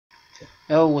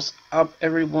Oh, what's up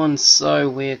everyone? So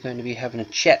we're going to be having a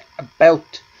chat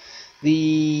about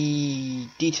the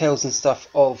details and stuff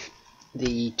of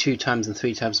the 2x and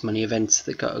 3x money events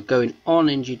that are going on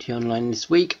in GT Online this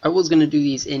week. I was going to do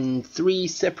these in 3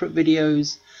 separate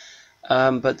videos,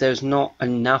 but there's not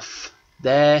enough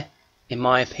there, in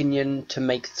my opinion, to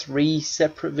make 3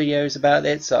 separate videos about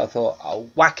it, so I thought I'll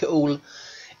whack it all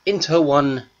into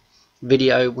one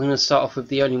video. We're going to start off with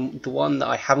the one that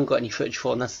I haven't got any footage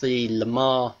for, and that's the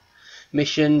Lamar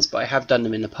missions, but I have done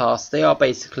them in the past. They are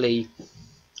basically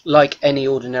like any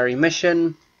ordinary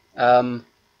mission.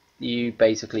 You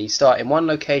basically start in one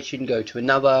location, go to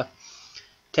another,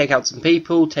 take out some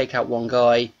people, take out one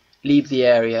guy, leave the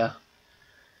area.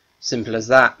 Simple as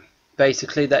that.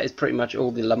 Basically, that is pretty much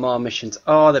all the Lamar missions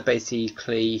are. They're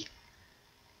basically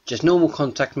just normal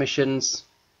contact missions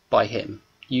by him.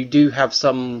 You do have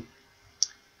some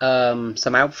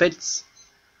outfits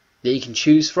that you can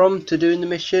choose from to do in the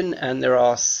mission, and there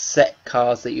are set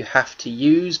cars that you have to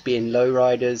use, being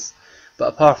lowriders,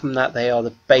 but apart from that they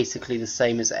are basically the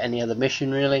same as any other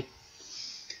mission really.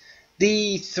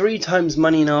 The 3x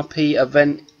money in RP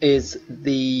event is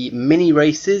the mini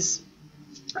races.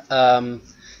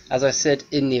 As I said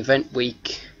in the event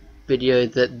week video,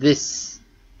 that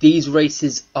these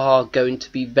races are going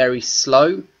to be very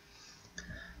slow,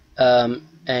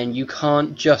 and you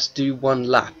can't just do one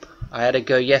lap. I had a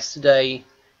go yesterday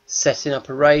setting up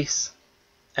a race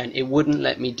and it wouldn't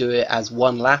let me do it as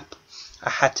one lap. I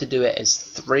had to do it as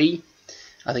 3.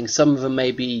 I think some of them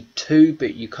may be 2,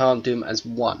 but you can't do them as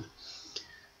 1.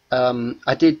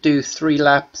 I did do 3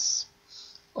 laps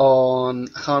on,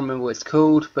 I can't remember what it's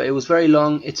called, but it was very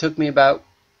long. It took me about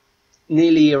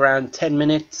nearly around 10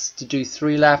 minutes to do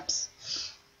 3 laps.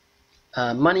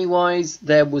 Money wise,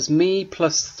 there was me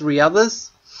plus 3 others,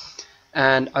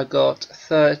 and I got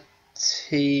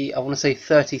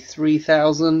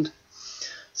 33,000.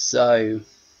 So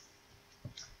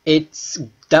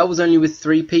that was only with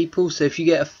 3 people. So if you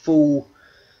get a full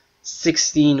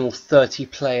 16 or 30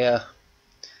 player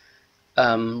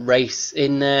race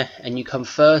in there and you come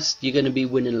first, you're going to be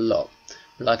winning a lot.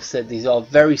 Like I said, these are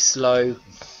very slow.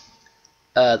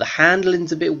 The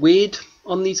handling's a bit weird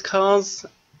on these cars,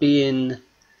 being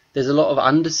there's a lot of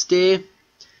understeer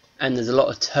and there's a lot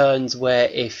of turns where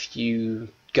if you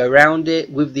go around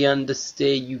it with the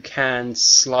understeer you can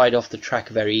slide off the track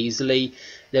very easily.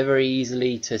 They're very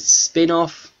easily to spin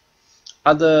off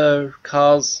other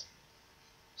cars,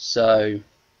 so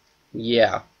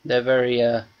yeah, they're very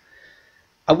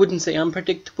I wouldn't say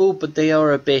unpredictable, but they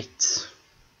are a bit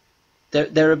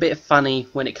they're a bit funny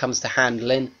when it comes to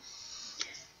handling.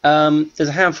 There's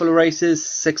a handful of races,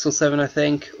 6 or 7 I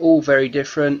think, all very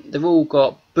different. They've all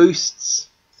got boosts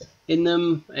in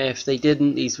them. If they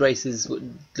didn't, these races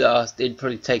would it'd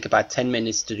probably take about 10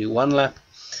 minutes to do 1 lap.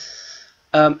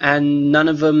 And none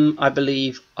of them, I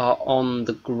believe, are on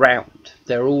the ground.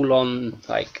 They're all on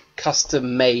like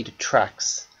custom made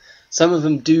tracks. Some of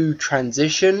them do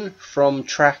transition from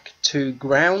track to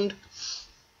ground,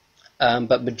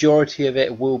 but majority of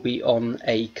it will be on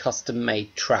a custom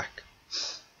made track.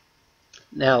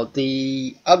 Now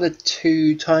the other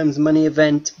 2x money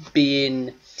event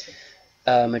being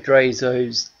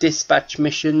Madrazo's dispatch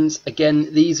missions.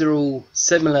 Again, these are all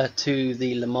similar to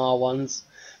the Lamar ones,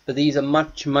 but these are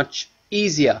much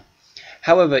easier.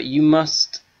 However, you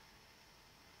must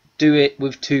do it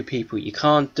with 2 people. You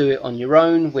can't do it on your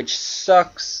own, which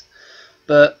sucks,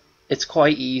 but it's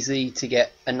quite easy to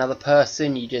get another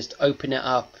person. You just open it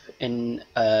up in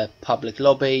a public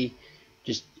lobby,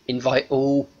 just invite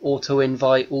all, auto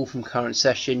invite all from current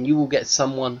session. You will get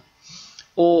someone.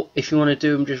 Or if you want to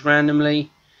do them just randomly,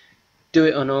 do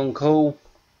it on call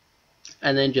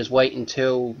and then just wait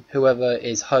until whoever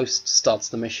is host starts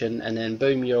the mission, and then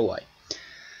boom, you're away.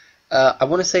 I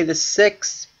want to say there's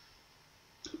 6,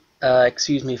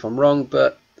 excuse me if I'm wrong,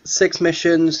 but 6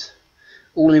 missions,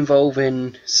 all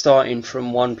involving starting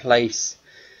from one place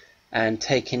and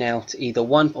taking out either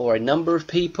one or a number of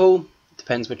people,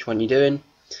 depends which one you're doing.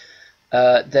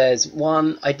 There's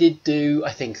one, I did do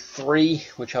I think 3,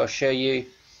 which I'll show you.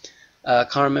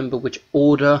 Can't remember which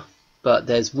order, but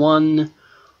there's one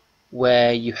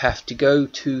where you have to go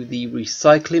to the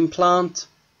recycling plant.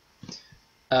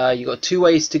 You've got 2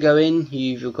 ways to go in.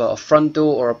 You've either got a front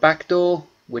door or a back door,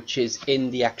 which is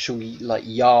in the actual like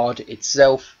yard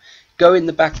itself. Go in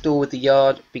the back door with the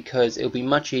yard because it'll be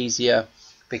much easier,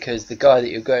 because the guy that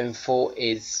you're going for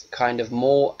is kind of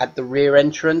more at the rear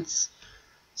entrance.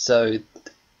 So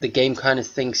the game kind of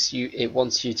thinks it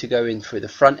wants you to go in through the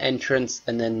front entrance,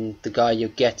 and then the guy you're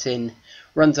getting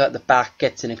runs out the back,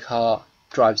 gets in a car,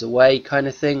 drives away kind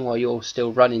of thing, while you're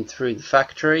still running through the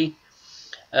factory.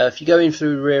 If you go in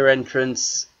through the rear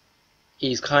entrance,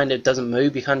 he kind of doesn't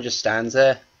move. He kind of just stands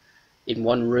there in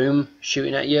one room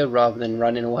shooting at you rather than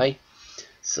running away.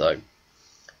 So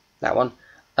that one.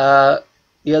 The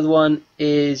other one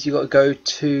is you got to go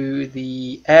to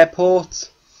the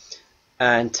airport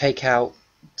and take out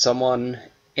someone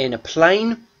in a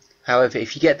plane. However,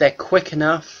 if you get there quick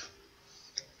enough,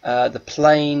 the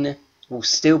plane will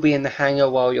still be in the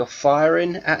hangar while you're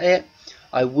firing at it.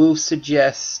 I will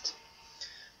suggest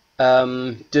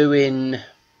using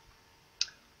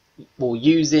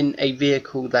a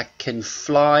vehicle that can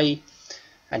fly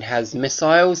and has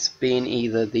missiles, being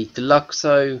either the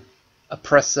Deluxo,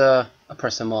 Oppressor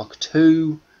Mark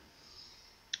II,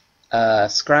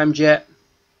 Scramjet,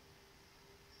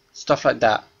 stuff like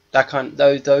that.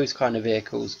 Those kind of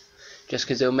vehicles, just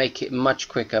because it'll make it much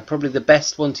quicker. Probably the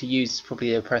best one to use is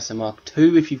probably the Oppressor Mark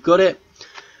II if you've got it.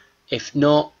 If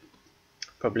not,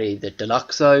 probably the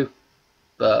Deluxo,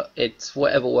 but it's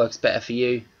whatever works better for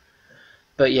you.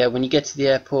 But yeah, when you get to the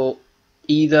airport,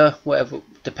 whatever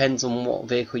depends on what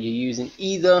vehicle you're using,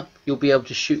 either you'll be able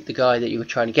to shoot the guy that you were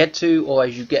trying to get to, or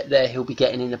as you get there he'll be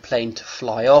getting in a plane to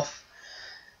fly off.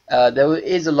 There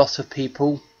is a lot of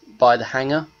people by the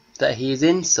hangar that he is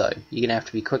in, so you're gonna have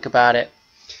to be quick about it.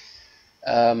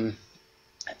 And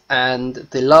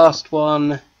the last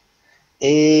one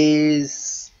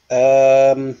is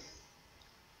the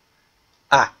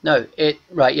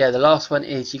last one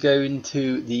is you go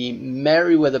into the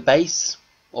Merryweather base,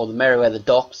 or the Merryweather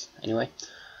docks anyway,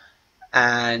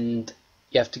 and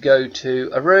you have to go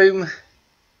to a room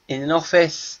in an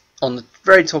office on the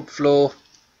very top floor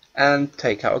and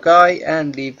take out a guy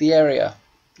and leave the area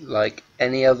like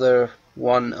any other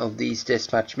one of these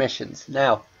dispatch missions.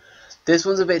 Now this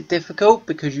one's a bit difficult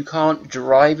because you can't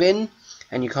drive in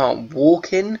and you can't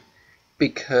walk in,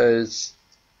 because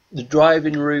the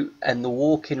driving route and the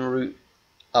walking route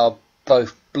are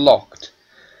both blocked.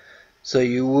 So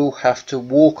you will have to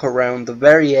walk around the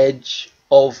very edge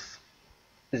of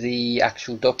the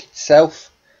actual dock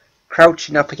itself,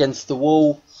 crouching up against the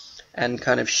wall and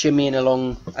kind of shimmying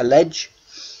along a ledge,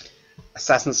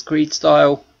 Assassin's Creed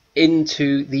style,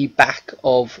 into the back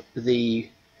of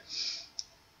the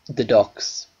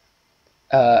docks.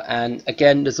 And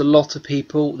again, there's a lot of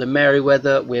people. The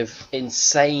Merryweather with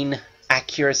insane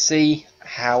accuracy.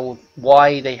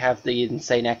 Why they have the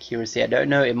insane accuracy, I don't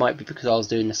know. It might be because I was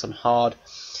doing this on hard.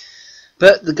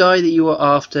 But the guy that you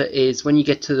are after is, when you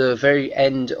get to the very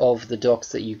end of the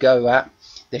docks that you go at,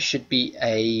 there should be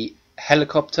a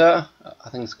helicopter. I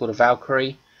think it's called a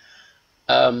Valkyrie.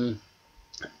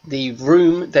 The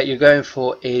room that you're going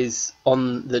for is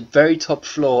on the very top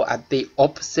floor at the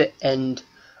opposite end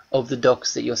of the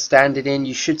docks that you're standing in.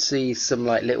 You should see some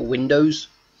like little windows.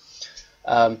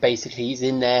 Basically he's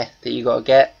in there that you got to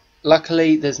get.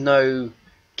 Luckily there's no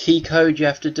key code you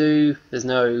have to do, there's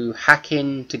no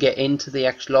hacking to get into the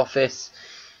actual office.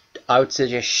 I would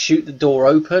suggest shoot the door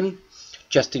open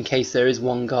just in case there is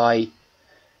one guy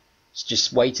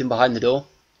just waiting behind the door.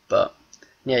 But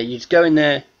yeah, you just go in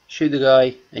there, shoot the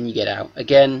guy, and you get out.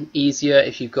 Again, easier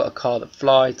if you've got a car that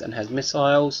flies and has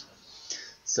missiles.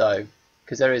 So,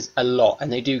 because there is a lot,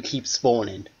 and they do keep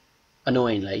spawning,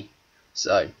 annoyingly.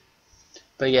 So,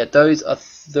 but yeah, those are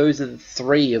the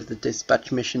 3 of the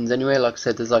dispatch missions anyway. Like I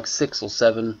said, there's like 6 or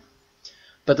 7.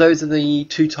 But those are the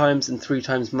 2 times and 3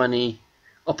 times money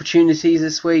opportunities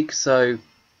this week. So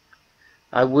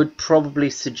I would probably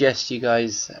suggest you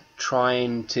guys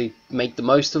trying to make the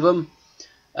most of them.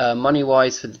 Money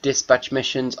wise, for the dispatch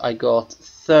missions, I got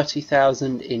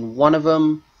 30,000 in one of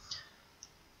them,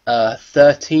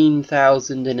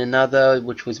 13,000 in another,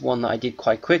 which was one that I did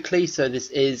quite quickly. So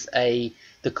this is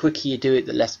the quicker you do it,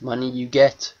 the less money you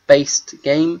get based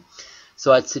game.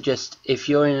 So I'd suggest, if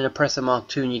you're in an Oppressor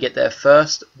Mark II and you get there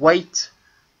first,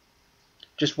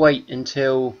 just wait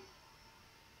until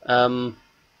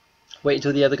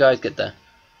the other guys get there.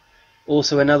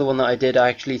 Also, another one that I did, I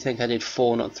actually think I did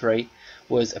 4 not 3,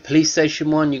 was a police station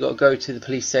one. You got to go to the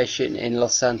police station in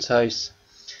Los Santos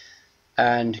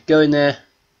and go in there,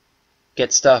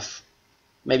 get stuff,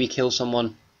 maybe kill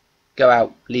someone, go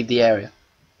out, leave the area.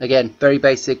 Again, very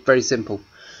basic, very simple.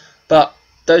 But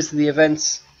those are the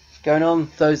events going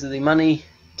on. Those are the money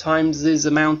times this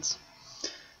amount.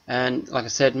 And like I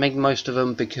said, make the most of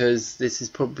them, because this is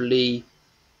probably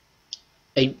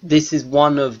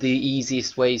one of the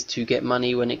easiest ways to get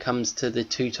money when it comes to the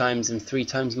 2 times and 3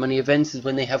 times money events, is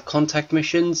when they have contact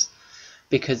missions,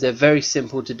 because they're very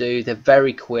simple to do, they're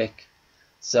very quick,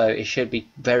 so it should be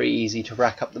very easy to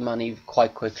rack up the money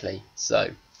quite quickly.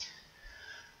 So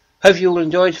hope you all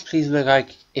enjoyed. Please leave a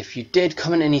like if you did.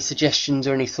 Comment any suggestions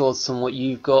or any thoughts on what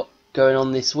you've got going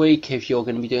on this week, if you're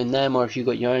going to be doing them or if you've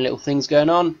got your own little things going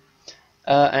on.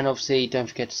 And obviously don't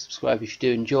forget to subscribe if you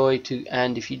do enjoy to,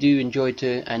 and if you do enjoy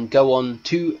to, and go on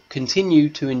to continue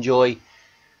to enjoy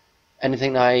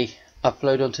anything that I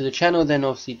upload onto the channel, then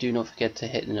obviously do not forget to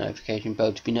hit the notification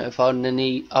bell to be notified when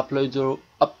any uploads or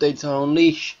updates are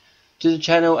unleashed to the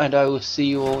channel, and I will see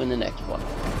you all in the next one.